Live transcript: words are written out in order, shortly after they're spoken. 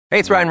Hey,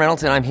 it's Ryan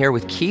Reynolds, and I'm here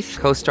with Keith,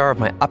 co-star of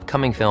my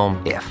upcoming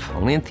film, If,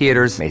 only in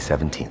theaters May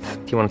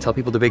 17th. Do you want to tell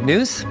people the big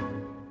news?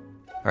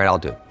 All right, I'll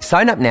do it.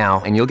 Sign up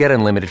now and you'll get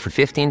unlimited for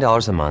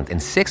 $15 a month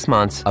and 6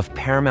 months of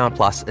Paramount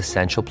Plus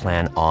Essential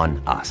Plan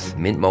on us.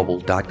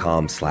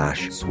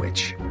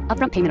 MintMobile.com/switch.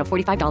 Upfront payment of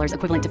 $45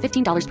 equivalent to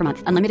 $15 per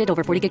month. Unlimited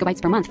over 40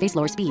 gigabytes per month. Face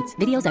lower speeds.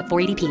 Videos at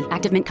 480p.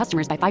 Active Mint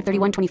customers by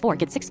 531.24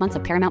 get 6 months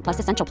of Paramount Plus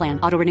Essential Plan.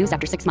 Auto renews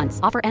after 6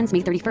 months. Offer ends May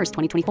 31st,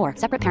 2024.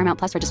 Separate Paramount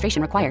Plus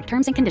registration required.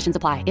 Terms and conditions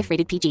apply if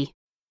rated PG.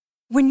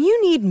 When you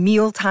need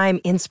mealtime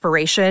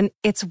inspiration,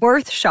 it's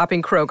worth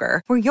shopping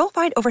Kroger, where you'll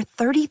find over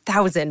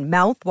 30,000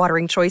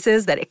 mouth-watering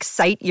choices that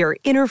excite your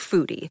inner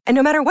foodie. And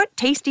no matter what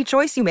tasty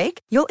choice you make,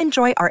 you'll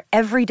enjoy our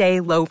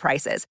everyday low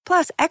prices,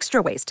 plus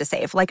extra ways to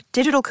save, like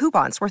digital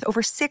coupons worth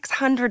over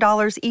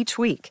 $600 each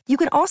week. You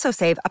can also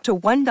save up to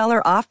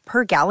 $1 off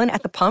per gallon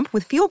at the pump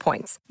with fuel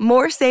points.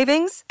 More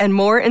savings and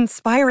more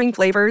inspiring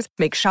flavors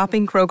make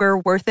shopping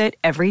Kroger worth it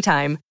every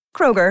time.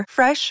 Kroger,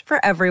 fresh for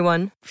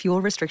everyone.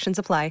 Fuel restrictions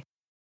apply.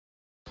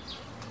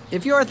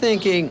 If you're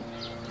thinking,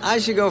 I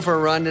should go for a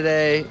run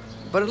today,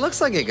 but it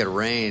looks like it could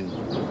rain,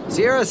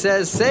 Sierra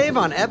says save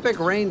on Epic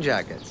rain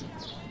jackets.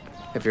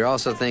 If you're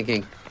also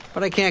thinking,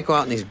 but I can't go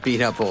out in these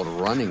beat-up old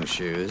running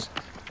shoes,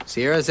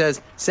 Sierra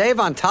says save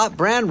on top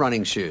brand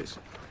running shoes.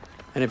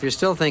 And if you're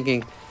still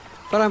thinking,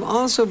 but I'm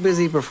also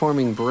busy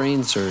performing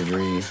brain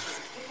surgery,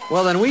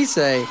 well then we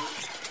say,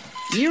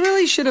 you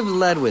really should have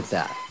led with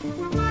that.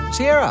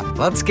 Sierra,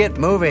 let's get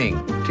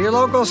moving to your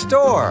local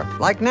store,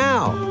 like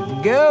now.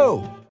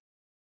 Go!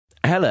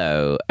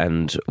 Hello,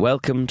 and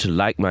welcome to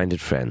Like-Minded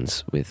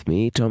Friends with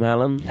me, Tom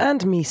Allen.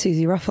 And me,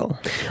 Susie Ruffle.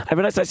 I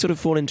realise I sort of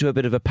fall into a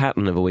bit of a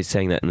pattern of always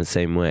saying that in the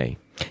same way.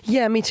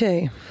 Yeah, me too. Do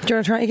you want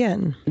to try it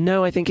again?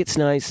 No, I think it's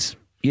nice.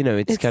 You know,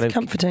 it's kind of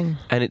comforting.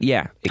 And it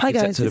Hi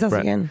guys, it's us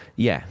again.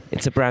 Yeah,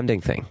 it's a branding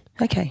thing.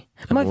 Okay.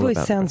 My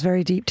voice sounds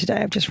very deep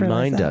today, I've just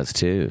realised Mine does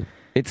too.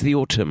 It's the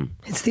autumn.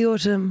 It's the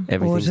autumn.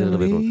 Everything's a little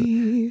bit more...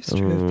 leaves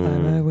drift by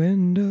my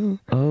window.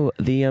 Oh,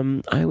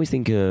 I always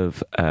think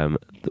of,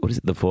 what is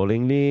it, The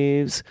Falling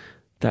Leaves?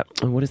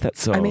 What is that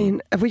song? I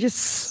mean, have we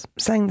just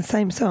sang the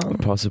same song?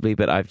 Possibly,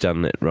 but I've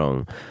done it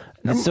wrong.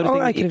 I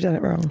could have done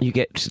it wrong. You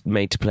get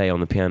made to play on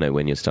the piano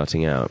when you're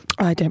starting out.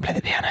 I don't play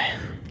the piano.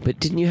 But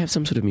didn't you have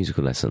some sort of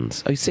musical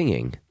lessons? Oh,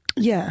 singing?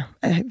 Yeah,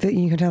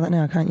 you can tell that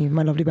now, can't you?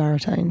 My lovely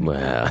baritone.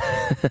 Well.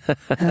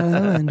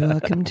 Hello and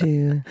welcome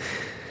to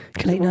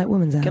Late Night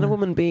Woman's Hour. Can a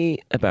woman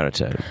be a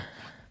baritone?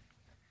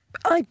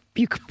 What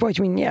do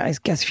you mean? Yeah, I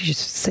guess if you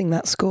just sing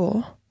that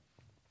score.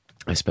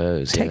 I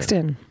suppose. Text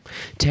in,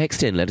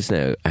 let us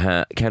know.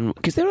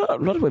 Because there are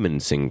a lot of women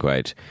sing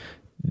quite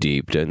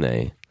deep, don't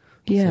they?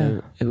 Yeah.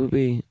 So it would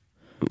be...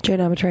 Joan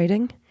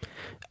Armatrading?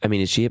 I mean,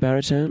 is she a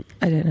baritone?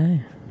 I don't know.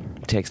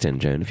 Text in,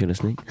 Joan, if you're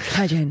listening.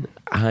 Hi, Joan.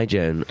 Hi,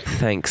 Joan.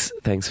 Thanks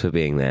for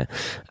being there.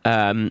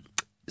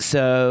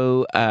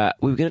 So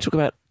we were going to talk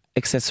about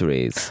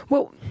accessories.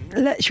 Well,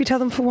 should we tell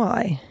them for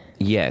why?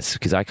 Yes,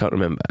 because I can't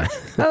remember.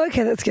 Oh,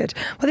 okay, that's good.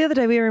 Well, the other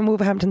day we were in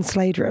Wolverhampton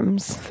Slade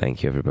Rooms.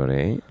 Thank you,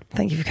 everybody.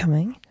 Thank you for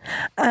coming.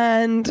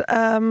 And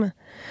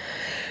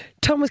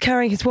Tom was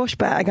carrying his wash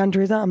bag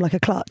under his arm like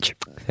a clutch.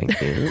 Thank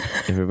you,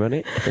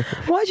 everybody.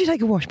 Why do you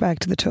take a wash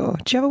bag to the tour?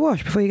 Do you have a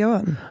wash before you go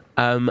on?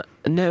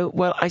 No,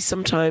 well, I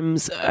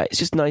sometimes... it's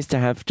just nice to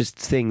have just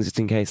things just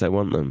in case I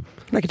want them.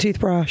 Like a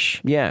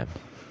toothbrush? Yeah.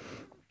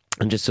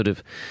 And just sort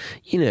of,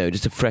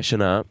 just to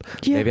freshen up.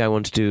 Yeah. Maybe I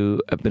want to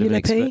do a bit a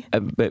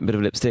bit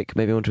of lipstick.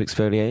 Maybe I want to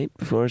exfoliate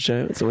before a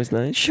show. It's always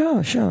nice.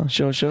 Sure. Sure.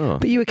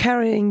 But you were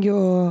carrying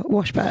your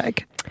wash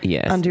bag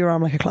under your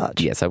arm like a clutch.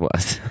 Yes, I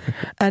was.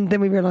 And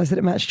then we realised that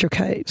it matched your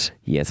coat.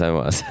 Yes, I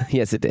was.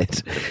 Yes, it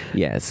did.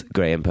 Yes,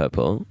 grey and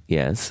purple.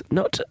 Yes.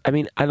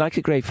 I like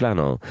a grey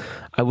flannel.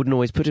 I wouldn't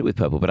always put it with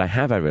purple, but I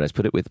realised,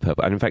 put it with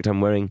purple. And in fact, I'm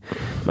wearing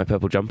my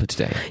purple jumper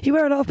today. You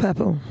wear a lot of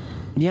purple.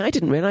 Yeah, I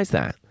didn't realise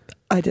that.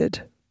 I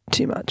did.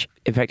 Too much.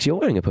 In fact, you're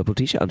wearing a purple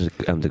t-shirt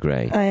under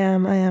grey. I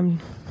am.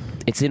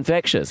 It's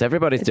infectious.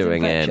 Everybody's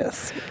doing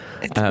infectious.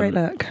 It's a great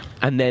look.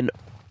 And then,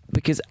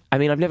 because,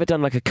 I've never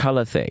done like a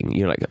colour thing.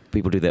 Like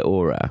people do their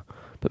aura.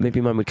 But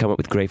maybe mine would come up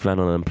with grey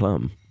flannel and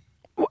plum.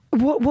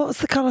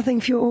 What's the colour thing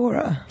for your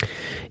aura?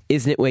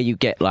 Isn't it where you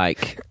get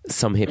like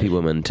some hippie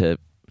woman to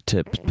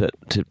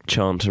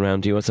chant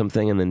around you or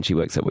something, and then she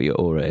works out what your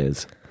aura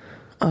is?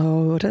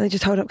 Oh, don't they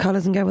just hold up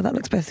colours and go, well, that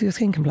looks best for your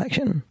skin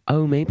complexion?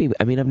 Oh, maybe.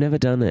 I've never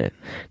done it.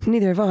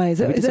 Neither have I. Is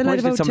there a load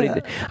of old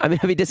I'd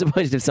be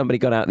disappointed if somebody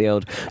got out the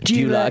old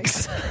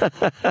Dulux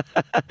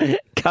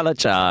colour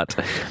chart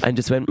and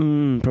just went,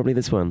 probably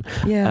this one.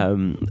 Yeah.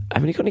 Haven't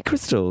you got any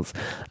crystals?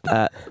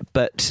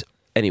 But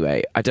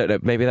anyway, I don't know.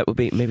 Maybe that would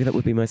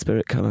be my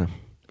spirit colour.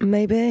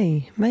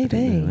 Maybe.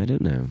 I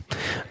don't know.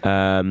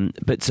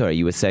 But sorry,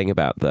 you were saying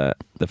about the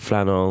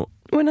flannel.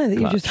 Well, no, that clutch.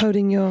 you're just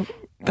holding your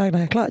bag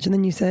like a clutch, and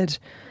then you said,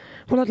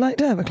 well, I'd like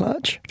to have a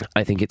clutch.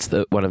 I think it's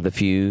one of the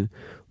few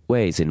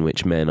ways in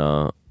which men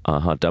are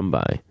hard done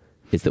by.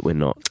 is that we're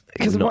not.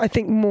 Because what I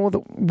think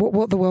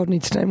what the world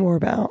needs to know more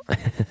about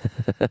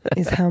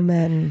is how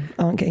men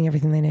aren't getting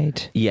everything they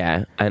need.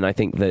 Yeah, and I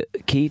think the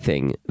key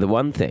thing, the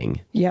one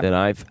thing that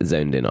I've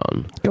zoned in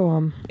on, go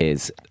on,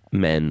 is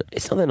men.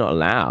 It's not they're not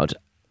allowed.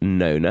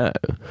 No,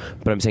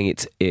 but I'm saying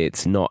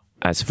it's not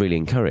as freely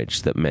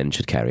encouraged that men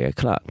should carry a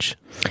clutch.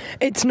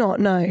 It's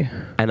not, no.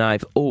 And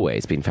I've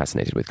always been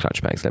fascinated with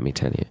clutch bags, let me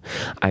tell you.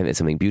 I think there's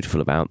something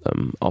beautiful about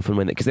them.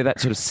 Often because they're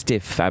that sort of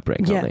stiff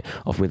fabric, aren't they?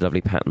 Often with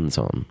lovely patterns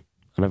on.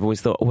 And I've always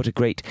thought, oh, what a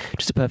great,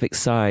 just a perfect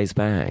size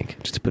bag,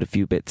 just to put a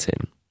few bits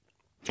in.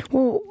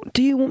 Well,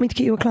 do you want me to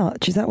get you a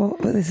clutch? Is that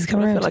what this is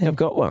coming around to? I feel like I've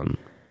got one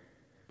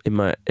in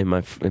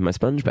my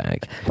sponge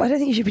bag. But I don't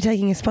think you should be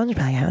taking a sponge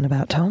bag out and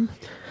about, Tom.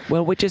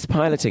 Well, we're just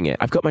piloting it.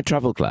 I've got my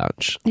travel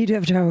clutch. You do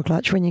have a travel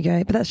clutch when you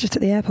go, but that's just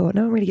at the airport.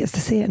 No one really gets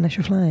to see it unless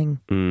you're flying.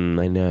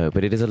 I know,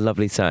 but it is a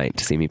lovely sight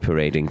to see me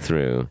parading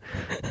through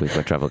with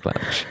my travel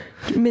clutch.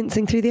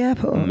 Mincing through the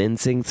airport?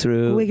 Mincing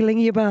through. Wiggling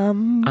your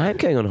bum. I'm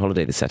going on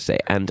holiday this Saturday,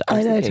 and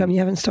I know, Tom, you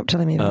haven't stopped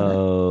telling me about it.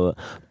 Oh,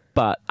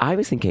 but I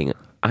was thinking,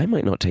 I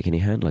might not take any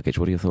hand luggage.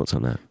 What are your thoughts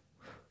on that?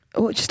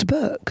 What, just a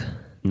book?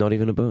 Not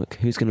even a book.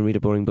 Who's going to read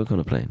a boring book on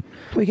a plane?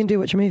 We can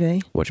watch a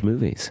movie. Watch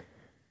movies.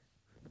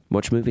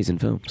 Watch movies and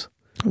films.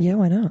 Yeah,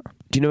 why not?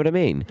 Do you know what I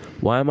mean?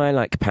 Why am I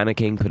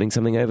panicking, putting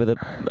something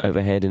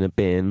overhead in a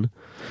bin?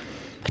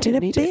 In a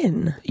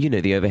bin? You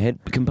know, the overhead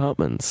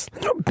compartments.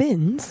 They're not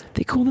bins.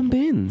 They call them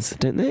bins,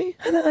 don't they?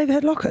 And they're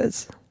overhead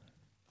lockers.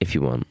 If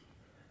you want.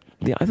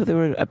 I thought they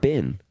were a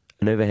bin.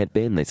 An overhead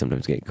bin, they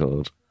sometimes get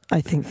called.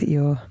 I think that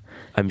you're...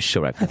 I'm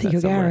sure I've heard that I think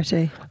you're somewhere.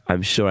 Garrity.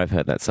 I'm sure I've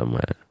heard that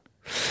somewhere.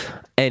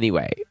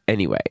 Anyway.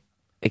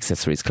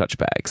 Accessories, clutch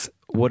bags.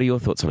 What are your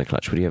thoughts on a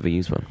clutch? Would you ever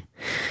use one?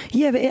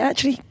 Yeah, but it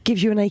actually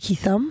gives you an achy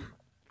thumb.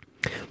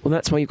 Well,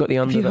 that's why you've got the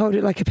under... If you hold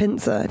it like a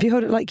pincer. If you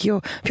hold it like if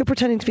you're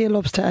pretending to be a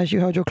lobster as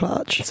you hold your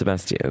clutch.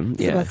 Sebastian.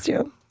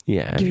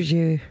 Yeah. Gives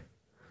you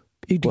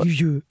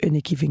an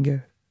achy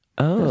finger.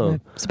 Oh.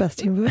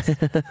 Sebastian voice.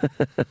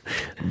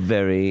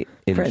 Very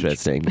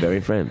interesting. Very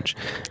French.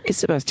 Is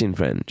Sebastian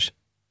French?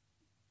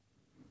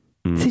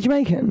 Is he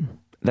Jamaican?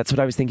 That's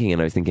what I was thinking,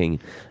 and I was thinking,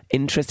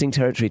 interesting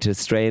territory to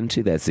stray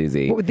into there,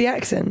 Susie. What, with the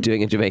accent?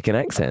 Doing a Jamaican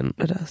accent.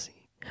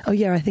 Oh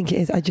yeah, I think it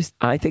is. I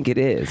think it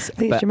is. I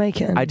think it's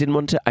Jamaican. I didn't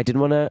want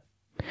to,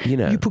 you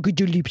know. You put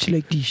your lips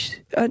like this.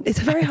 It's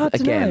very hard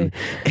to know.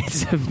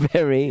 It's a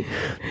very.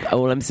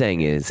 All I'm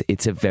saying is,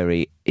 it's a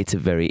very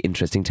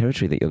interesting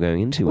territory that you're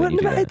going into. When you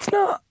do that. It's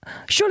not.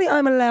 Surely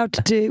I'm allowed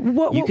to do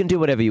what? You can do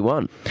whatever you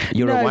want.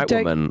 You're a white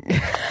woman.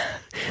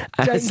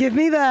 Don't give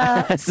me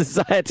that. As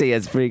society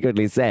has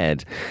frequently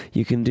said,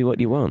 you can do what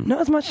you want. Not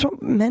as much as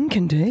what men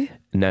can do.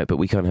 No, but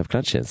we can't have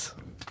clutches.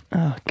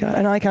 Oh God!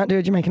 And I can't do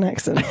a Jamaican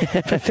accent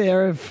for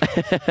fear of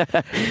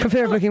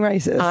looking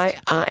racist.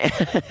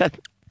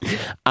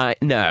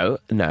 No,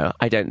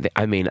 I don't.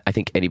 I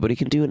think anybody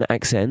can do an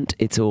accent.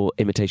 It's all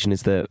imitation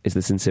is the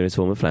sincerest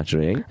form of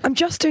flattery. I'm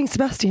just doing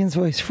Sebastian's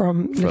voice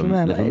from Little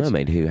Mermaid. Little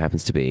Mermaid, who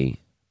happens to be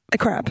a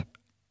crab.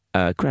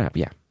 Crab,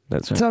 yeah,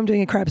 that's right. So I'm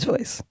doing a crab's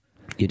voice.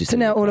 So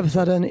now all of a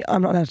sudden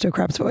I'm not allowed to do a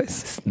crab's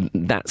voice.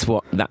 That's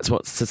what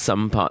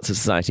some parts of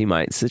society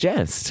might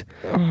suggest.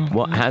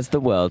 What has the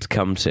world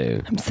come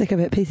to? I'm sick of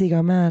it. PC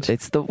gone mad.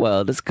 The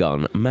world has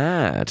gone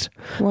mad.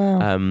 Wow.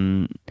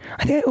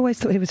 I think I always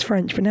thought he was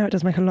French, but now it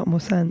does make a lot more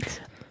sense.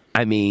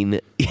 I mean,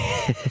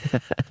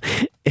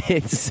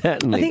 it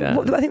certainly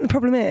does. I think the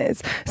problem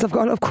is I've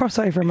got a lot of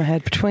crossover in my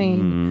head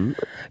between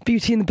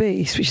Beauty and the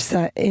Beast, which is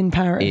set in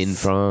Paris. In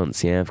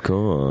France, yeah, of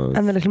course.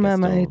 And The Little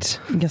Mermaid,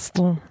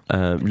 Gaston.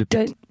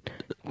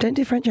 Don't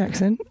do French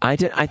accent. I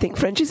think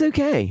French is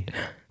okay.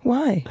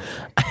 Why?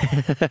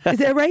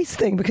 Is it a race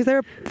thing? Because there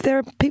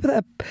are people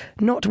that are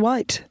not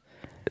white.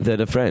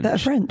 That are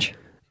French.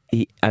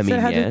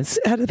 Yes.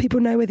 How do the people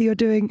know whether you're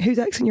doing whose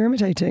accent you're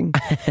imitating?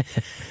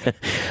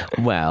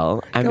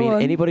 Well,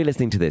 anybody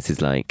listening to this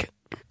is like,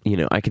 you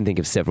know, I can think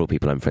of several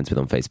people I'm friends with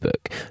on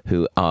Facebook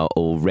who are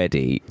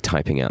already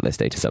typing out their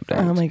status update.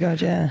 Oh my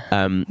God, yeah.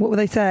 What will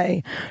they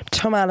say?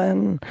 Tom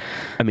Allen.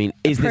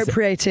 Is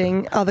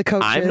appropriating other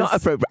cultures?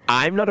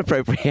 I'm not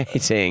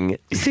appropriating.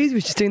 Susie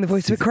was just doing the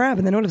voice of a crab,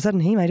 and then all of a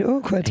sudden he made it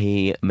awkward.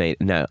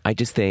 I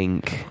just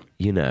think,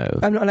 you know,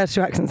 I'm not allowed to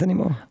do accents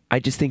anymore. I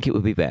just think it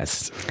would be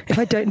best if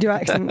I don't do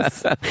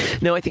accents.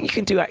 No, I think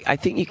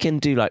you can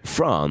do like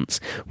France,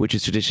 which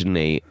is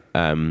traditionally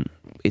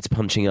it's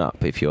punching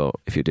up if you're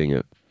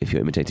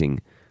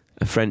imitating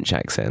a French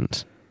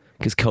accent,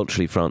 because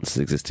culturally France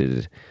has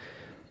existed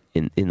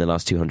in the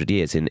last 200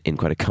 years in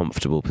quite a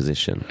comfortable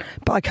position.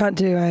 But I can't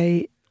do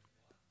a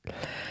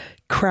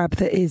crab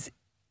that is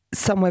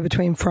somewhere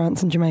between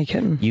France and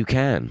Jamaican. You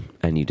can,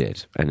 and you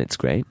did, and it's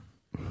great.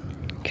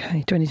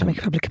 Okay, do I need to make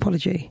a public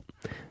apology?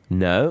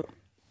 No,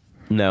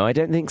 I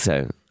don't think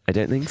so.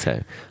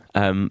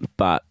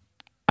 But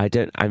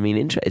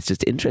it's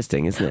just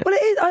interesting, isn't it? Well, it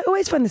is. I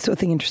always find this sort of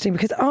thing interesting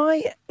because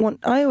I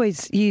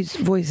always use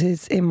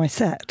voices in my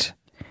set.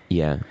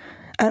 Yeah.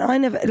 And I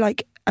never,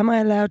 am I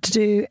allowed to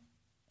do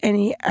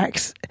any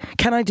accent?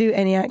 Can I do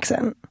any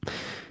accent?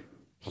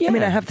 Yeah. I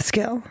mean, I have the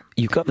skill,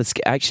 You've got the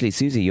skill. Actually,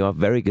 Susie, you are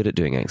very good at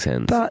doing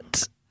accents.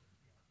 but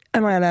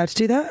am I allowed to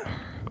do that?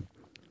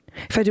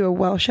 If I do a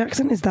Welsh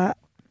accent, is that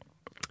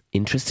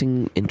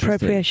Interesting.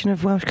 appropriation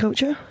of Welsh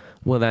culture?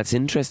 Well, that's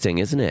interesting,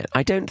 isn't it?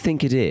 I don't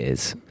think it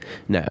is.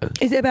 No.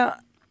 Is it about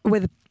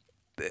whether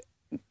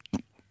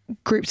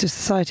groups of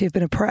society have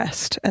been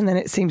oppressed, and then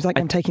it seems like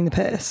I'm taking the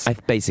piss?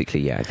 Basically,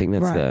 yeah. I think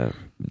that's Right.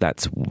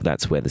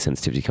 that's where the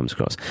sensitivity comes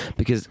across.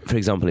 Because, for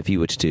example, if you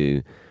were to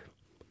do,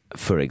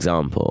 for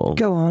example,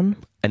 Go on.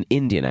 an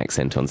Indian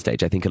accent on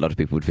stage, I think a lot of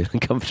people would feel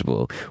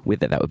uncomfortable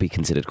with it. That would be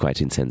considered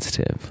quite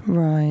insensitive.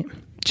 Right.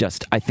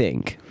 I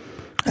think.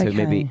 So Okay.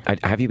 maybe,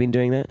 have you been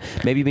doing that?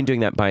 Maybe you've been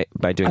doing that by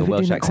doing I've a been Welsh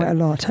doing that accent. quite a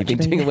lot, You've been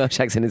actually. doing a Welsh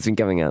accent, it's been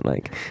coming out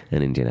like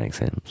an Indian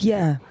accent.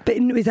 Yeah, but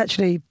it was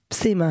actually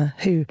Seema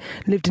who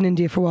lived in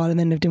India for a while and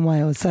then lived in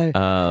Wales. So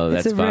Oh,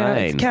 it's that's a real, fine.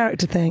 it's a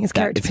character thing. It's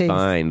character That is piece.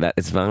 fine. That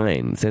is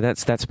fine. So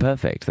that's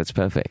perfect. That's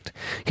perfect.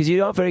 Because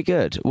you are very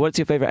good. What's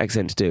your favourite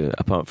accent to do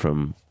apart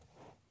from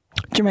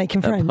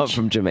Jamaican French. apart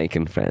from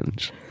Jamaican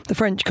French? The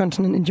French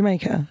continent in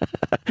Jamaica.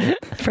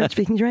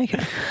 French-speaking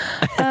Jamaica.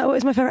 What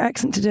is my favourite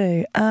accent to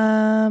do?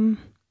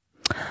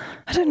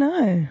 I don't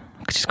know.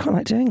 I just quite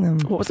like doing them.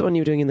 What was the one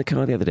you were doing in the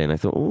car the other day? And I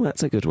thought, oh,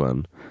 that's a good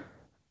one.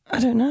 I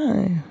don't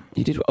know.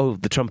 You did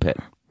the trumpet.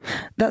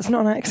 That's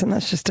not an accent.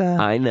 That's just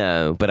I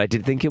know, but I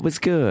did think it was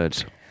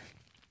good.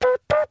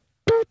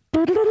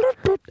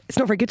 It's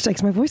not very good today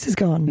because my voice is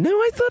gone. No,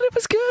 I thought it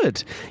was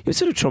good. It was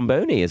sort of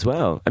trombone-y as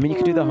well. I mean, you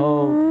could do the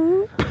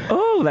whole.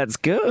 Oh, that's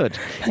good.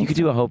 You could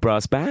do a whole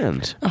brass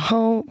band. A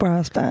whole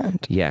brass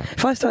band. Yeah.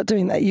 If I start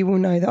doing that, you will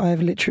know that I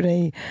have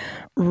literally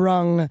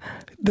wrung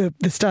the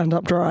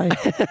stand-up dry.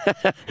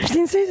 Have you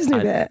seen Susan's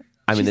new bit?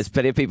 I mean, there's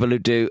plenty of people who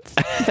do,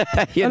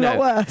 A lot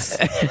worse.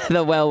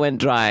 the well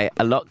went dry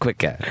a lot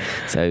quicker.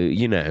 So,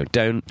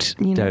 don't.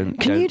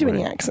 Can you do worry.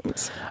 any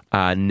accents?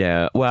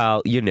 No.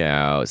 Well,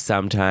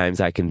 sometimes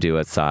I can do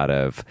a sort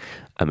of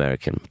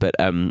American, but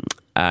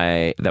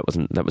that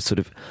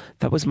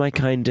was my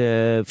kind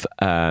of,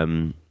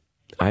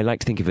 I like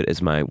to think of it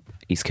as my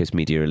East Coast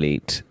media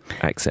elite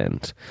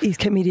accent. East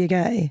Coast media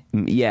gay.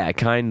 Yeah,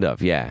 kind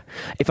of, yeah.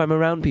 If I'm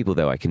around people,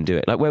 though, I can do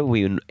it. Like, where were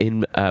we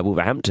in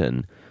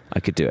Wolverhampton? I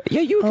could do it.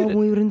 Yeah, you were good.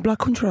 We were in Black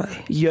Country.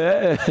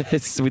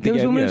 Yes, with There the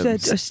was a woman who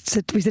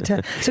Yo-Yos. we said to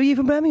her, so are you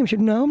from Birmingham? She said,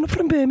 no, I'm not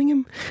from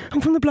Birmingham.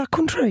 I'm from the Black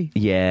Country.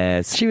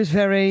 Yes. She was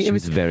very... She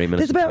was very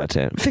There's militant about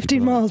about it.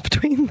 15 miles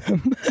between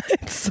them.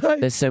 It's so...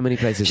 There's so many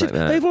places like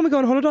that. Every time we go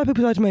on holiday,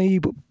 people say to me, are you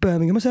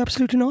Birmingham? I say,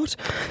 absolutely not.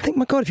 I think,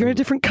 my God, if you're in a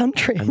different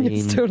country and mean,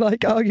 you're still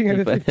like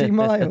arguing over 50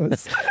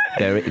 miles.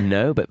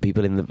 But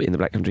people in the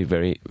Black Country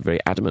very, very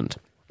adamant.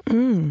 I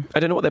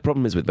don't know what their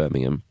problem is with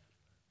Birmingham.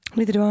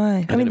 Neither do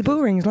I. I mean, the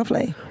bull ring's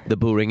lovely. The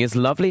bull ring is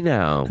lovely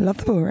now. I love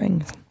the bull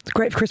rings. It's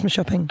great for Christmas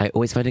shopping. I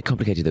always find it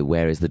complicated though.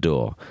 Where is the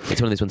door?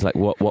 It's one of those ones like,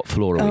 what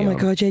floor are Oh we my on?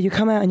 God, yeah, you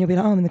come out and you'll be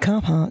like, oh, I'm in the car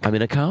park. I'm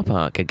in a car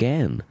park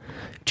again.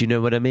 Do you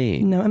know what I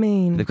mean? You know what I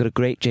mean? They've got a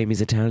great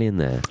Jamie's Italian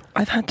there.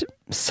 I've had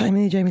so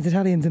many Jamie's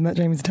Italians in that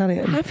Jamie's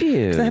Italian. Have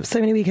you? 'Cause I have so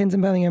many weekends in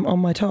Birmingham on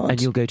my tot.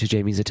 And you'll go to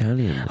Jamie's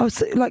Italian. I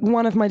was like,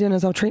 one of my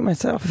dinners, I'll treat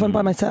myself. If I'm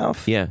by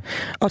myself, Yeah.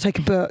 I'll take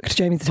a book to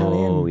Jamie's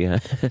Italian. Oh, yeah.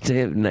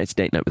 Nice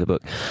date night with a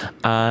book.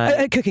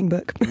 A cooking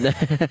book.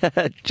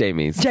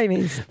 Jamie's.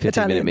 Jamie's 15-minute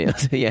Italian.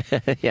 meals. Yeah.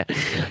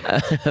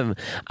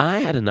 I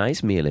had a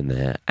nice meal in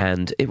there,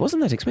 and it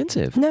wasn't that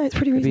expensive. No, it's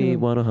pretty Maybe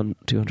reasonable.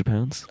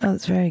 £100-200. Oh,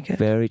 that's very good.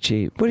 Very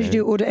cheap. What did you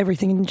do? Order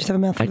everything and just have a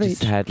mouthful I of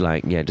just each? had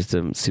just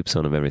a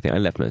soupçon of everything. I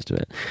left most of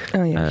it.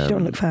 Oh yeah, you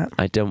don't look fat.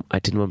 I didn't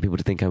want people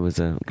to think I was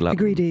a glutton,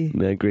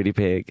 greedy. greedy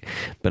pig.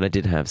 But I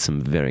did have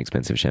some very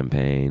expensive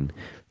champagne.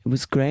 It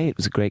was great. It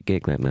was a great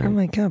gig that night. Oh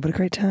my God, what a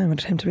great time.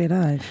 What a time to be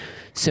alive.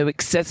 So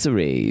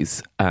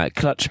accessories,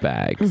 clutch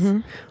bags,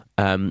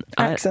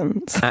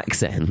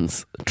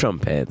 accents,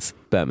 trumpets,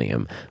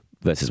 Birmingham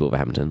versus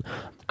Wolverhampton.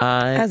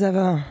 As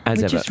ever. We're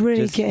just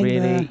really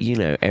getting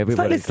there.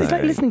 Everybody's It's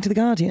like listening to The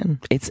Guardian.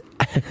 It's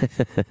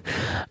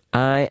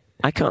I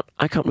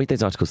can't read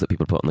those articles that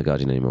people put on The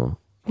Guardian anymore.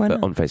 Why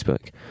But not? on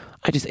Facebook.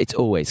 It's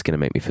always going to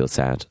make me feel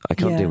sad. I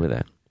can't Yeah. deal with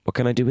it. What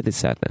can I do with this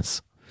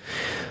sadness?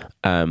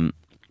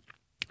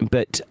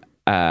 But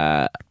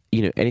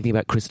anything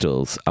about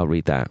crystals, I'll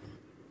read that.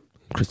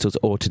 Crystals.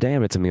 Or today I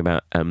read something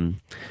about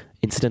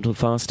incidental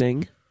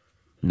fasting.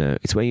 No,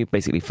 it's where you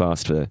basically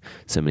fast for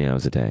so many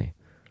hours a day.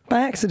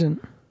 By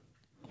accident.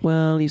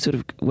 Well,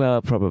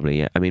 probably,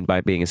 yeah. I mean,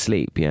 by being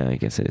asleep, yeah, I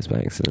guess it is by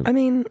accident. I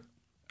mean,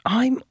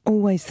 I'm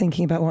always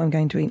thinking about what I'm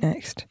going to eat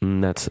next.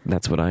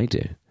 That's what I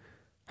do.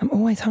 I'm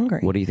always hungry.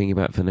 What are you thinking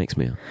about for the next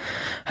meal?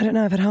 I don't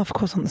know. I've had half a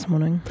croissant this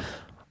morning.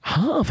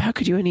 Half? How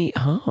could you only eat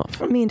half?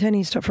 Me and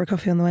Tony stopped for a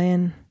coffee on the way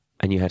in.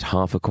 And you had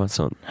half a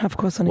croissant. Half a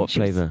croissant. What each.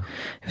 flavour?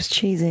 It was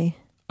cheesy.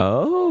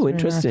 Oh, Very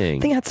nice. interesting. I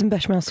think it had some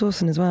bechamel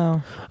sauce in as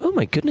well. Oh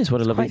my goodness, what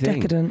a lovely Quite thing.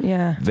 decadent,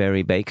 yeah.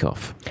 Very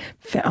Bake-Off.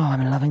 Oh,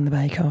 I'm loving the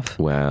Bake Off.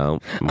 Well,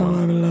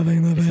 I'm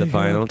loving the Bake Off. it's the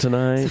final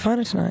tonight. It's the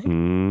final tonight.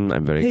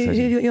 I'm very Who excited.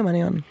 you got your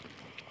money on?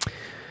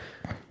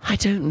 I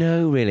don't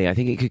know, really. I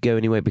think it could go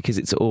anywhere because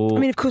it's all... I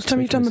mean, of course,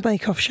 Tom, you've done the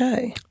Bake Off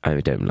show. I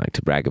don't like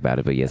to brag about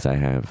it, but yes, I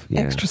have.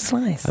 Yeah. Extra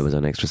Slice. I was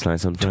on Extra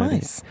Slice on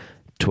Friday.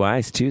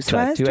 Twice, two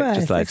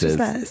extra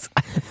slices.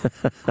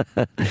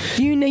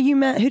 You know, you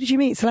met... Who did you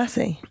meet?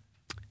 Selassie?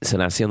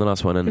 Selassie on the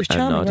last one and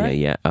charming, Nadia, right?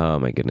 yeah. Oh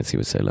my goodness, he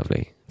was so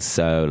lovely.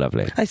 So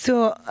lovely. I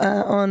saw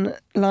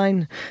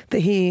online that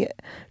he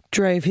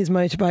drove his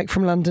motorbike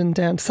from London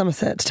down to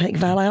Somerset to take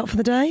Val out for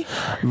the day.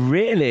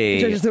 Really?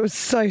 Which I just thought was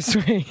so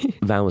sweet.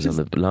 Val was on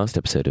the last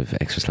episode of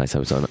Extra Slice I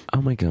was on.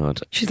 Oh my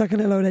God. She's like a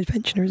little old age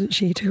pensioner, isn't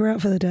she? He took her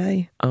out for the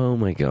day. Oh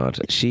my God.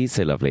 She's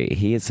so lovely.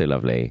 He is so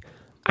lovely.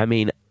 I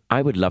mean,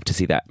 I would love to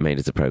see that made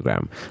as a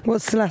programme.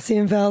 What's Selassie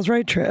and Val's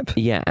road trip?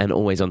 Yeah, and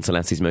always on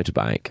Selassie's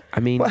motorbike.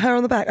 I mean... What, her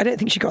on the back? I don't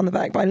think she got on the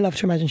back, but I love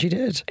to imagine she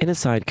did. In a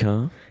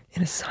sidecar.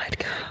 In a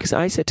sidecar. Because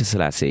I said to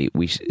Selassie,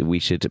 we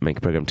should make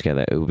a programme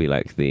together. It would be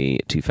like the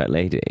Two Fat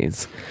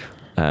Ladies.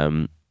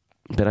 But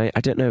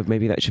I don't know,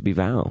 maybe that should be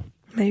Val.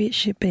 Maybe it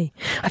should be.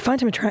 I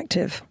find him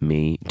attractive.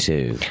 Me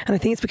too. And I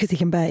think it's because he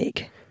can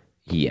bake.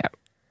 Yeah.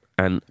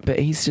 But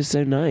he's just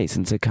so nice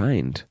and so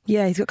kind.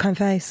 Yeah, he's got a kind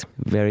face.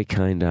 Very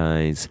kind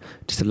eyes.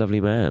 Just a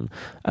lovely man.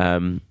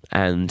 And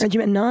you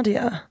met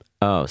Nadia.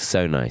 Oh,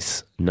 so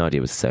nice.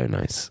 Nadia was so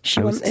nice. She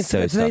won, for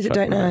those that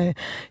don't know,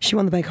 she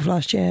won the Bake Off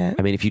last year.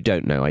 I mean, if you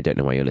don't know, I don't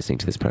know why you're listening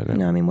to this programme.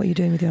 No, I mean, what are you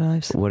doing with your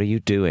lives? What are you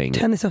doing?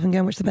 Turn this off and go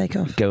and watch the Bake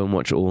Off. Go and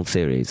watch all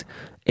series.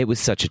 It was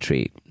such a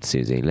treat,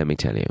 Susie, let me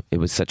tell you. It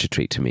was such a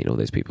treat to meet all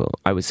those people.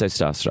 I was so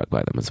starstruck by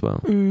them as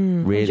well.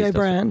 Really Joe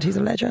Brandt, he's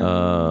a legend.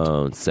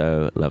 Oh,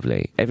 so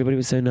lovely. Everybody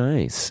was so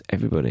nice.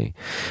 Everybody.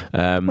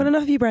 Well,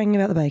 enough of you bragging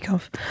about the Bake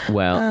Off.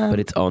 Well, but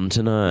it's on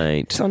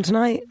tonight. It's on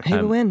tonight. Who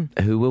will win?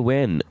 Who will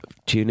win?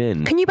 Tune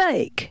in. Can you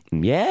bake?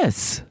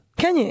 Yes.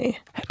 Can you?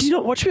 Did you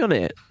not watch me on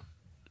it?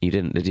 You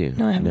didn't, did you?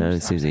 No, I haven't. No,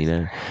 Susie,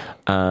 no.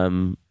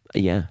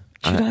 Yeah.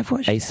 Should I have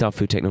watched A-Star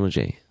Food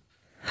Technology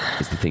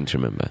is the thing to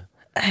remember.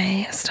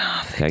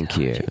 A-Star Food Thank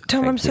you.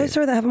 Tom, I'm so you.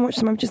 sorry that I haven't watched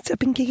them. I've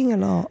been gigging a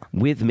lot.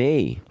 With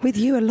me. With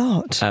you a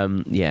lot.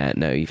 Yeah,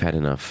 no, you've had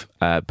enough.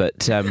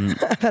 But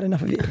I've had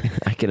enough of you.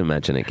 I can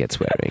imagine it gets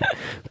wearing.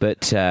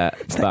 But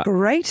it's that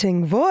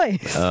grating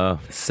voice. Oh,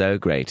 so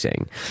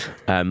grating.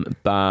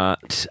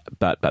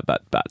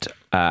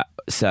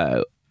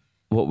 So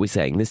what we're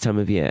saying this time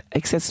of year,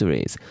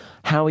 accessories.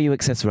 How are you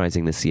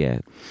accessorizing this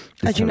year?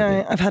 As you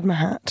know, I've had my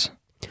hat.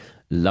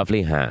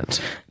 Lovely hat.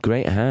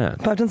 Great hat.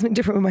 But I've done something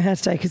different with my hair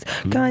today because,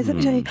 guys, let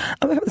me tell you,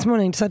 I woke up this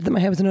morning and decided that my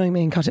hair was annoying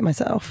me and cut it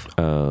myself.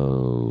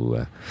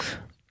 Oh,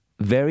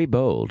 very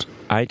bold.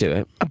 I do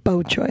it. A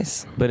bold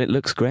choice. But it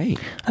looks great.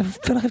 I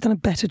feel like I've done a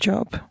better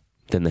job.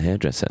 Than the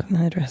hairdresser. The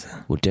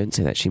hairdresser. Well, don't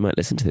say that. She might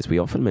listen to this. We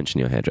often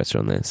mention your hairdresser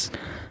on this.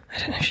 I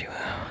don't know if she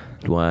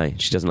will. Why?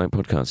 She doesn't like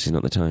podcasts. She's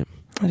not the type.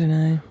 I don't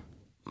know.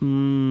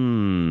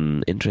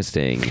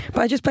 Interesting.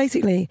 But I just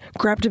basically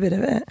grabbed a bit of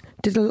it,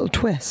 did a little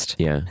twist,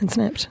 Yeah. and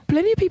snipped.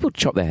 Plenty of people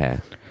chop their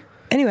hair.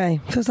 Anyway,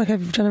 feels like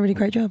I've done a really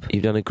great job.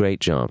 You've done a great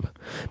job.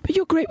 But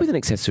you're great with an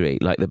accessory,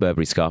 like the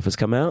Burberry scarf has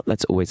come out.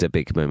 That's always a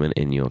big moment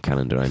in your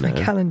calendar, I know.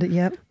 My calendar,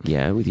 yep.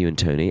 Yeah, with you and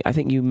Tony. I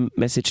think you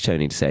messaged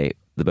Tony to say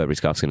the Burberry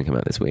scarf's going to come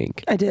out this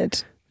week. I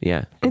did.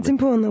 Yeah. It's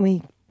important that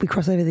we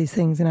cross over these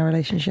things in our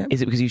relationship.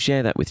 Is it because you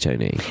share that with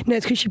Tony? No,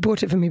 it's because she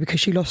bought it for me because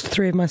she lost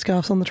 3 of my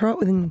scarves on the trot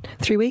within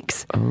 3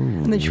 weeks. Oh.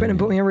 And then she went and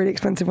bought me a really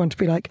expensive one to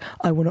be like,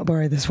 I will not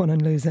borrow this one and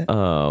lose it.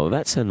 Oh,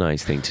 that's a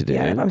nice thing to do.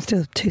 Yeah, I'm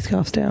still 2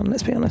 scarves down,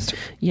 let's be honest.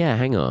 Yeah,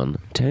 hang on.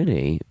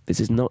 Tony, this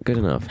is not good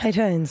enough. Hey,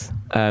 Tones,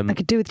 I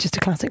could do with just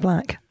a classic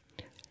black.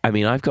 I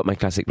mean, I've got my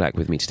classic black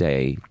with me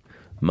today.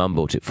 Mum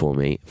bought it for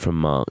me from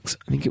Marks.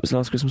 I think it was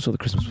last Christmas or the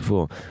Christmas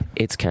before.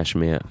 It's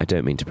cashmere. I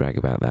don't mean to brag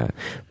about that,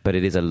 but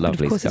it is a lovely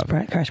But of course scarf. it's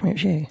Brett Cashmere,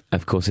 it's you.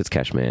 Of course it's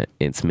cashmere.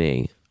 It's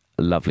me.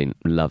 Lovely,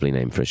 lovely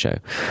name for a show.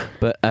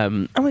 But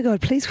oh my God,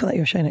 please call that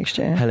your show next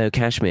year. hello,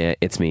 Kashmir.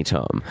 It's me,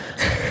 Tom.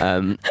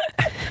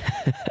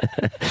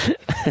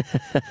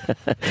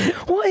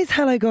 What is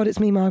Hello God, It's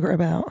Me, Margaret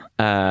about?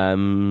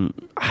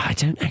 I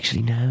don't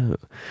actually know.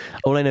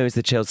 All I know is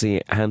the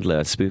Chelsea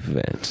Handler spoof of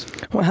it.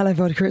 What, Hello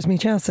Vodka, It's Me,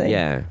 Chelsea?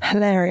 Yeah.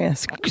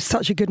 Hilarious.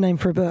 Such a good name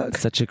for a book.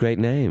 Such a great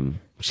name.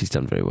 She's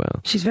done very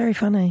well. She's very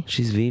funny.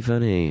 She's very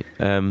funny.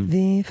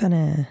 Very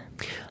funny.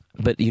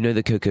 But you know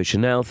the Coco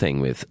Chanel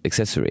thing with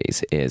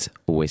accessories is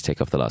always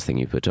take off the last thing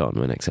you put on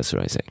when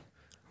accessorizing.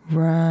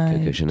 Right.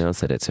 Coco Chanel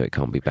said it, so it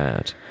can't be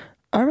bad.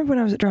 I remember when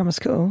I was at drama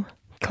school,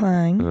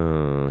 Clang,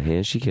 Oh,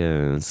 here she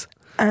goes.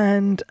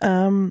 and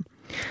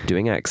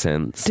Doing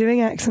accents.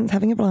 doing accents,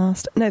 having a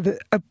blast. No, but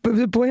there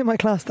was a boy in my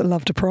class that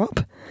loved a prop.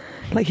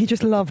 Like, he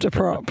just loved a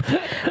prop.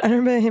 I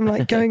remember him,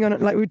 like, going on,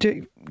 like, we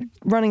were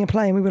running a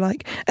play, and we were,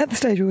 like, at the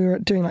stage where we were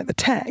doing, like, the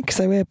tech.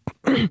 So we're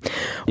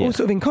all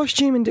sort of in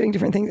costume and doing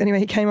different things. Anyway,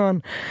 he came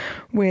on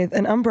with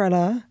an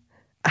umbrella,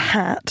 a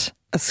hat,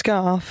 a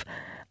scarf,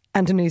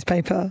 and a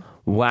newspaper.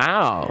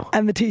 Wow.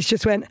 And the teacher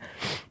just went,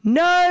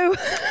 no!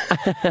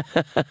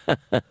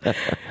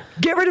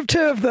 Get rid of 2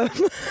 of them.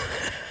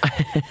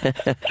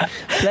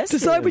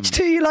 Decide him. which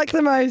 2 you like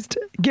the most.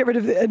 Get rid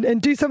of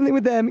and do something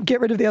with them. Get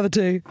rid of the other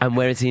 2. And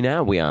where is he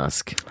now, we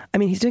ask? I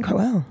mean, he's doing quite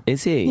well.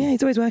 Is he? Yeah,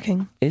 he's always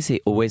working. Is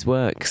he? Always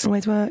works.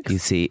 Always works. You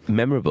see,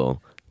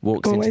 memorable.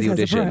 Walks Always into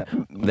the has a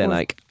audition. brat. They're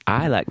like,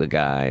 I like the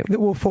guy That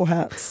wore 4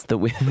 hats. that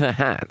with the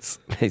hats,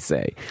 they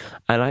say.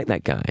 I like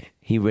that guy.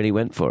 He really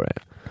went for it.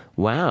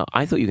 Wow.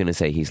 I thought you were going to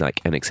say he's like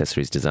an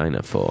accessories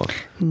designer for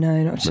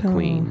No, not at all.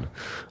 McQueen.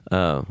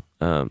 Oh.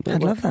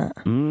 I'd love that.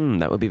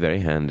 That would be very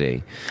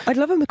handy. I'd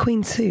love a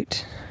McQueen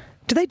suit.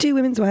 Do they do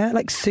women's wear?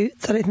 Like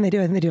suits? I don't think they do.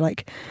 I think they do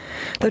like...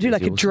 They'll do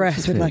like do a all dress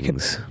sorts of with like a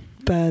things.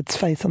 bird's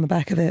face on the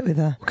back of it with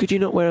a... Could you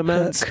not wear a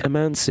man's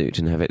Hook. suit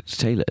and have it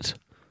tailored?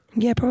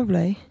 Yeah,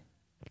 probably.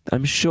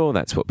 I'm sure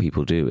that's what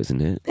people do,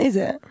 isn't it? Is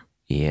it?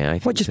 Yeah, I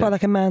think What, just so. buy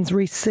like a man's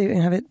Reese suit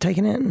and have it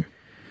taken in?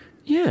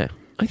 Yeah,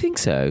 I think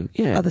so.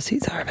 Yeah. Other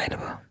suits are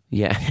available.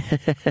 Yeah.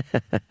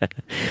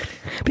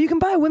 But you can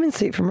buy a women's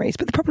suit from Reese.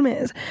 But the problem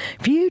is,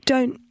 if you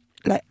don't,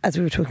 like, as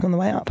we were talking on the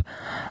way up,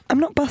 I'm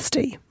not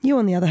busty. You,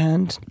 on the other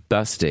hand,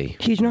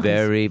 Busty. Huge knuckles.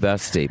 Very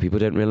busty. People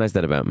don't realise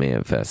that about me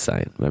at first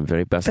sight. I'm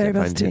very busty. Very I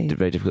find busty. it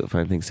very difficult to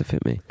find things to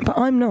fit me. but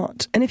I'm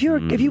not. And if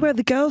if you wear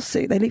the girls'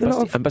 suit, they leave a lot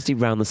Busty, of... I'm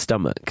busty round the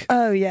stomach.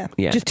 Oh, yeah.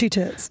 Yeah. Just 2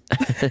 tits.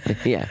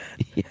 Yeah.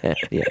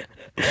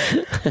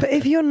 But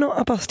if you're not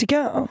a busty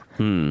girl,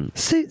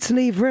 suits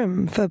leave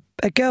room for...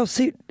 A girl's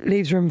suit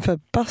leaves room for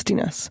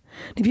bustiness.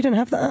 If you don't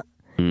have that,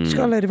 you've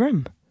got a load of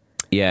room.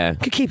 Yeah.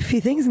 Could keep a few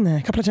things in there.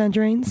 A couple of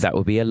tangerines. That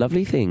would be a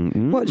lovely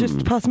thing. What,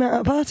 just pass them out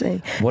at a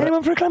party? What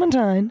Anyone for a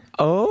clementine?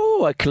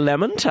 Oh, a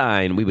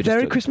clementine. We were just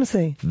Very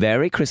Christmassy.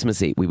 Very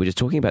Christmassy. We were just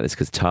talking about this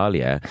because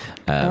Talia,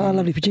 Our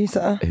lovely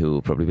producer. who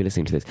will probably be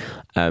listening to this,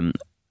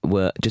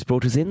 just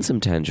brought us in some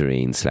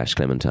tangerines /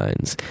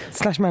 clementines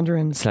 /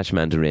 mandarins. /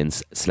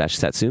 mandarins /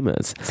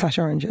 satsumas /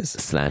 oranges.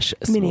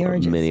 / Mini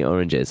oranges. Mini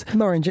oranges.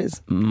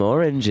 Moranges.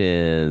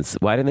 Moranges.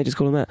 Why don't they just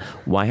call them that?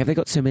 Why have they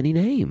got so many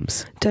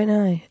names? Don't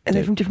know. Are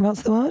they from different parts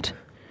of the world?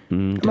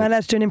 Am I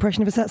allowed to do an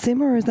impression of a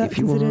satsuma, or is that If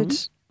you considered...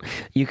 want.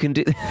 You can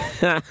do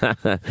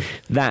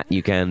that.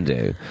 You can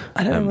do.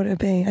 I don't know what it would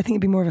be. I think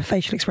it'd be more of a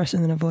facial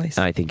expression than a voice.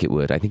 I think it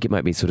would. I think it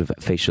might be sort of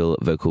facial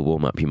vocal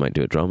warm up you might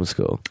do at drama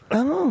school.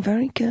 Oh,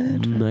 very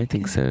good. I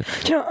think so.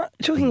 Do you know,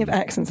 talking of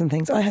accents and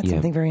things, I had Yeah.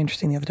 something very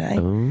interesting the other day.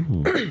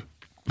 Oh.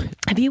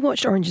 Have you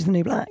watched Orange is the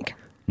New Black?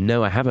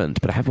 No, I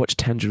haven't, but I have watched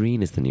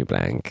Tangerine is the New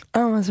Black.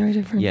 Oh, that's very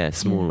different. Yeah,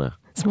 smaller.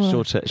 Smaller.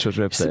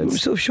 Shorter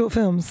episodes. Sort of short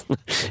films.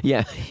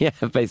 Yeah,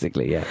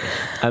 basically, yeah.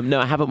 No,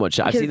 I haven't watched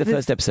it. I've Because seen the this-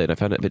 first episode. I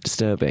found it a bit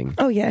disturbing.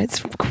 Oh, yeah,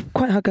 it's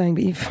quite hard going,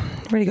 but you've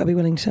really got to be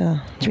willing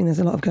to... I mean, there's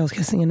a lot of girls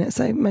kissing in it,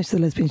 so most of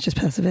the lesbians just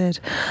persevered.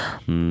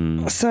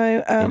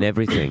 So... In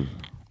everything.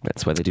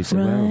 That's why they do so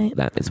well. Right.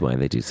 That is why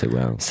they do so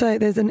well. So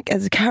there's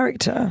a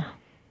character,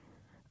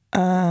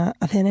 I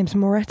think her name's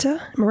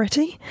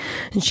Moretti,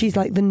 and she's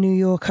like the New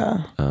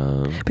Yorker,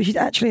 but she's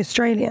actually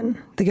Australian,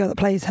 the girl that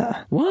plays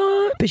her.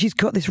 What? But she's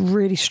got this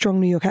really strong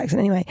New York accent.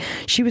 Anyway,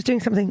 she was doing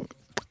something,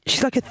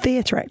 she's like a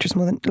theatre actress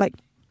more than, like,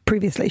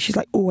 previously. She's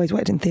like always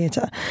worked in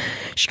theatre.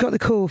 She got the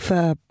call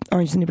for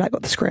Orange is the New Black,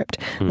 got the script,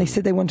 and they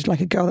said they wanted like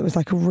a girl that was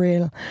like a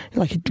real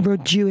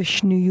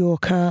Jewish New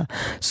Yorker,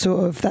 that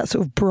sort of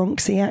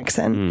Bronxy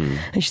accent.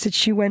 And she said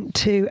she went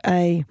to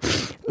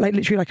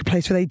literally like a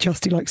place where they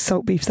just do like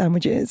salt beef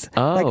sandwiches,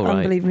 like right.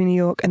 unbelievably New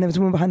York. And there was a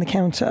woman behind the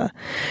counter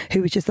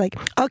who was just like,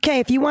 okay,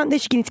 if you want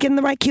this, you need to get in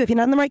the right queue. If you're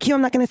not in the right queue,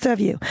 I'm not going to serve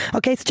you.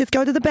 Okay, so just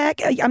go to the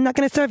back. I'm not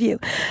going to serve you.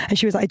 And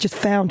she was like, I just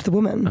found the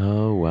woman.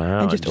 Oh, wow.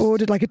 And just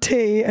ordered like a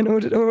tea and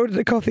ordered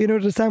a coffee and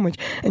ordered a sandwich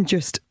and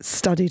just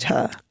studied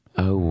her.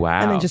 Oh,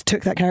 wow. And then just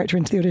took that character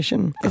into the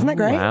audition. Isn't that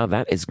great? Wow,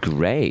 that is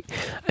great.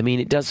 I mean,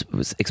 it does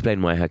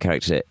explain why her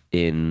character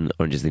in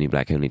Orange is the New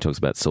Black only talks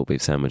about salt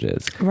beef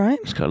sandwiches. Right?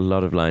 She's got a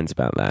lot of lines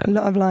about that. A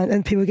lot of lines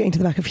and people getting to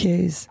the back of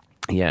queues.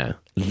 Yeah,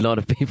 a lot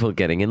of people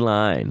getting in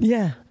line.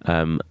 Yeah.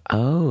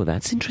 Oh,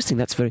 that's interesting.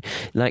 That's very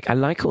I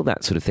like all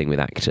that sort of thing with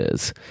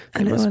actors.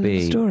 A little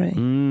story. I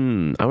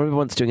remember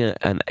once doing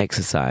an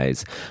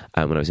exercise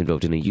when I was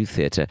involved in a youth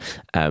theatre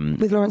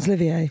With Laurence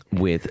Olivier.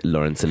 with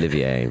Laurence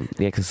Olivier.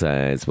 The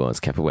exercise was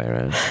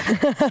capoeira,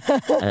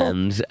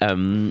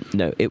 and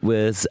no, it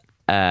was.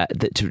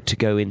 To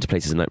go into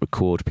places and like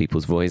record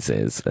people's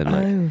voices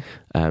and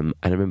and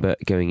I remember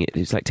it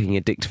was like taking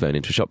a dictaphone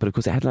into a shop, but of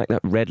course it had like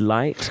that red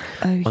light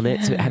on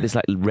it, so it had this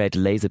like red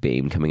laser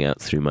beam coming out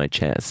through my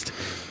chest.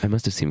 I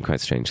must have seemed quite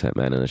strange to that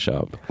man in a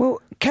shop.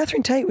 Well,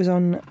 Catherine Tate was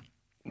on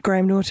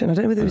Graham Norton. I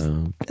don't know whether it was.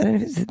 I don't know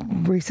if it's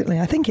recently.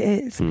 I think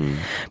it is.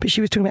 But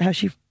she was talking about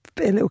how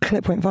a little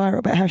clip went viral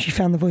about how she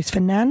found the voice for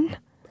Nan.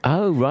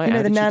 Oh, right. You know,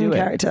 How the did she Nan do it?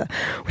 character.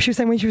 Well, she was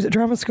saying when she was at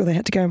drama school, they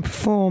had to go and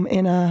perform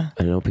in An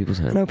old people's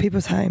home. an old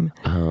people's home.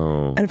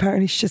 Oh. And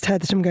apparently she just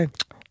heard this woman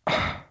go,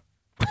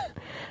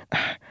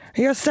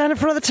 you going to stand in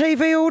front of the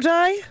TV all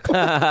day?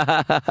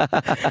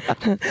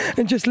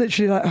 And just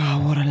literally like,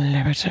 oh, what a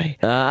liberty.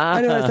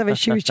 I know that's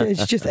she was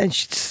just, and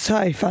she's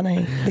so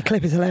funny. The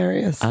clip is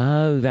hilarious.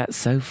 Oh, that's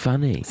so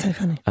funny. So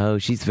funny. Oh,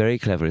 she's very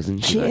clever, isn't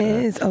she? She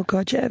is. Oh,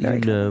 God, yeah,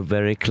 very clever. No,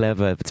 very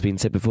clever. It's been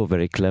said before,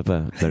 very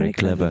clever. Very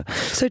clever.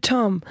 So,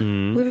 Tom,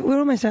 we're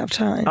almost out of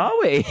time. Are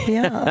we?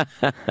 Yeah.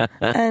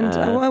 And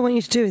what I want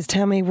you to do is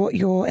tell me what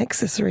your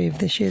accessory of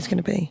this year is going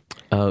to be.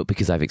 Oh,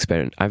 because I've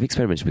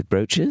experimented with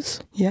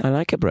brooches. Yeah. I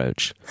like a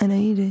brooch. I know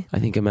you do. I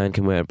think a man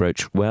can wear a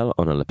brooch well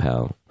on a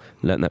lapel.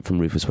 Learned that from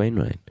Rufus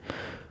Wainwright.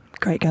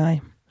 Great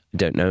guy.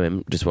 Don't know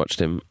him, just watched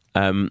him.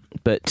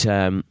 But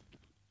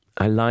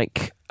I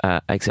like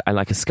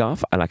a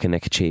scarf. I like a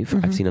neckerchief.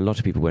 I've seen a lot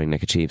of people wearing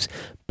neckerchiefs,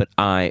 but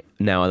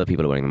now other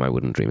people are wearing them. I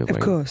wouldn't dream of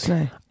wearing them. Of course,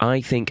 no.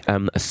 I think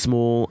a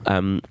small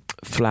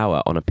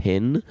flower on a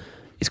pin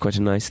is quite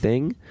a nice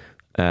thing.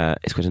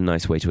 It's quite a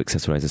nice way to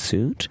accessorise a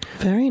suit.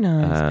 Very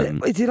nice.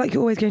 Is it like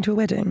you're always going to a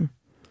wedding?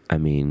 I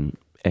mean,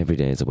 every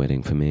day is a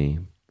wedding for me.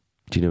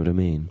 Do you know what I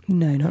mean?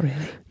 No, not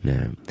really.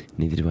 No,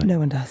 neither do I. No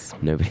one does.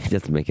 Nobody. It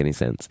doesn't make any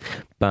sense.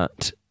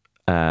 But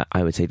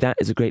I would say that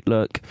is a great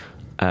look.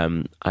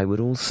 I would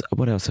also...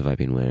 What else have I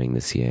been wearing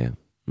this year?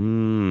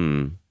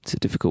 It's a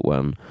difficult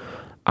one.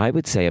 I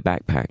would say a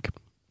backpack.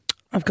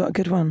 I've got a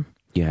good one.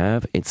 You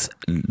have?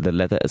 The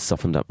leather has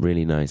softened up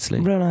really nicely.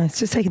 Real nice.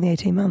 Just taking the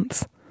 18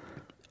 months.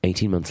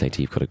 18 months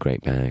later, you've got a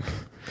great bag.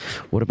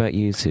 What about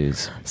you,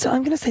 Suze? So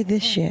I'm going to say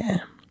this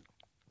year,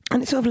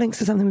 and it sort of links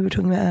to something we were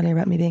talking about earlier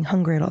about me being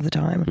hungry a lot of the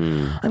time.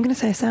 I'm going to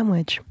say a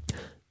sandwich.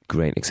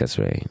 Great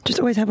accessory. Just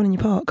always have one in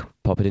your pock.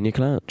 Pop it in your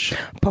clutch.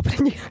 Pop it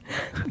in your...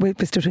 We're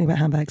still talking about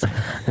handbags.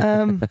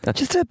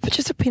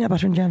 Just a peanut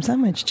butter and jam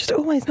sandwich. Just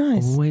always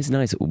nice. Always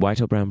nice.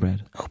 White or brown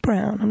bread? Oh,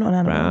 brown. I'm not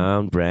an animal.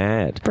 Brown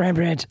bread. Brown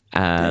bread.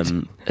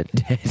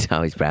 It's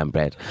always brown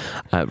bread.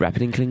 Wrap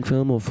it in cling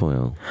film or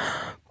foil?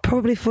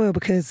 Probably foil,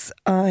 because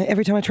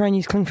every time I try and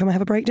use cling film I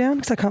have a breakdown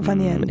because I can't find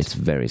the end. It's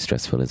very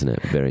stressful, isn't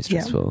it? Very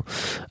stressful.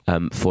 Yeah.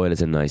 Foil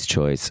is a nice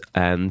choice.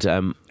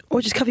 And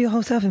or just cover your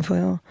whole self in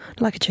foil,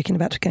 like a chicken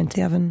about to go into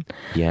the oven.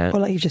 Yeah. Or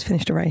like you've just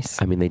finished a race.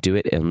 I mean, they do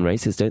it in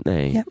races, don't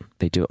they? Yep.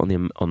 They do it on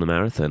the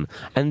marathon.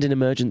 And in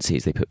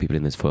emergencies, they put people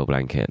in those foil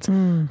blankets.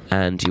 And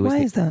you always Why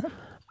is that?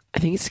 I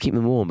think it's to keep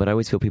them warm, but I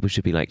always feel people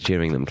should be like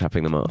cheering them,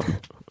 clapping them on.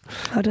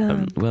 Well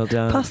done. Well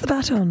done. Pass the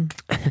baton.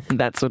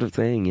 That sort of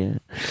thing, yeah.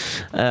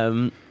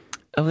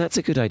 Oh, that's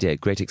a good idea.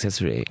 Great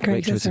accessory.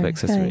 Great choice of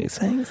accessories.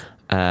 Thanks.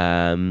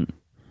 I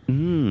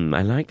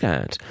like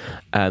that.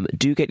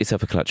 Do get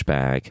yourself a clutch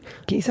bag.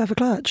 Get yourself a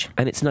clutch.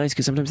 And it's nice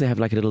because sometimes they have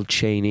like a little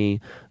Cheney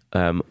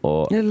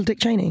or... A little Dick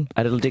Cheney.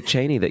 A little Dick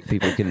Cheney that you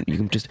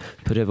can just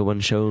put over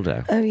one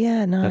shoulder. Oh,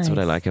 yeah, nice. That's what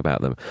I like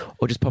about them.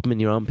 Or just pop them in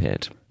your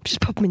armpit.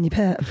 Just pop them in your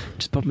pit.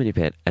 Just pop them in your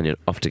pit and you're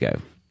off to go.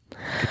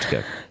 Good to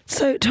go.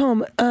 So,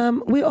 Tom,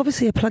 we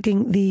obviously are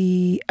plugging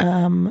the...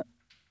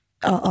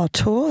 Our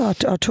tour.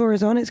 Our tour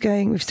is on. It's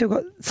going. We've still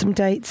got some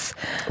dates.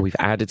 We've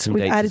added some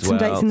dates. We've added some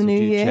dates in the new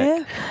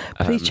year.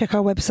 Check, please check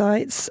our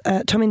websites,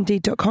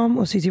 tomindeed.com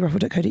or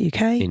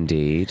susieruffle.co.uk.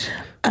 Indeed.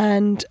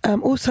 And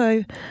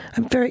also,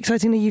 very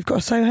excitingly, you've got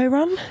a Soho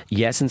run.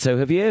 Yes, and so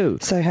have you.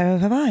 Soho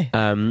have I.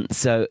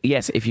 So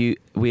yes,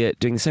 we're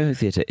doing the Soho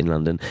Theatre in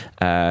London.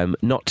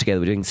 Not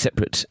together. We're doing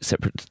separate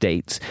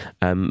dates.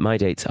 My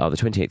dates are the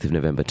 28th of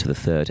November to the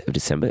 3rd of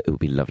December. It would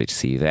be lovely to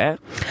see you there.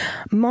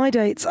 My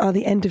dates are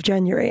the end of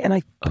January,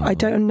 and I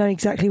don't know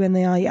exactly when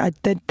they are. I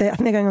think they're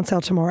going on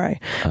sale tomorrow.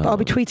 But I'll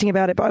be tweeting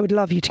about it. But I would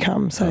love you to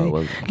come.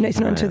 So it's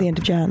not until the end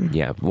of Jan.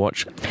 Yeah,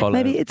 follow.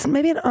 Maybe it's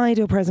an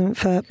ideal present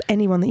for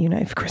anyone that you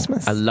know for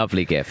Christmas. A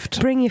lovely gift.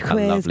 Bring your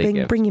quiz.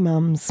 Bring your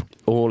mums.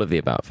 All of the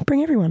above.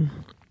 Bring everyone.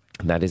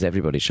 That is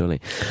everybody,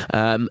 surely.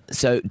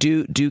 So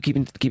do keep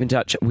in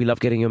touch. We love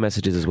getting your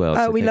messages as well.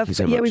 Oh, so we love.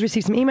 So much. We've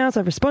received some emails.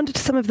 I've responded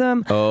to some of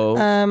them.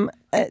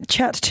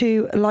 Chat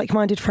to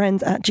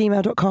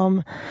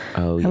likemindedfriends@gmail.com.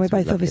 Oh, yes, and we're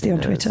both obviously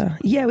on Twitter.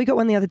 Yeah, we got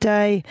one the other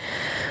day.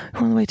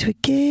 We're on the way to a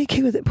gig.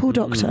 Who was it? Paul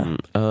Doctor.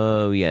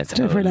 Oh, yes. I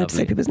don't know if we're allowed to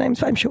say people's names,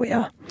 but I'm sure we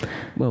are.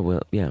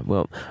 Well, yeah.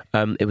 Well,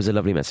 it was a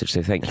lovely message,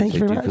 so thank you. Thank you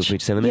very much. Feel free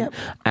to send them in.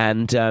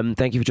 And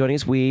thank you for joining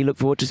us. We look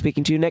forward to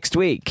speaking to you next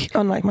week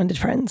on Like Minded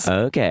Friends.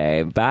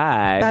 Okay, bye.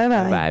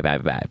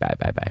 Bye-bye.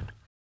 Bye.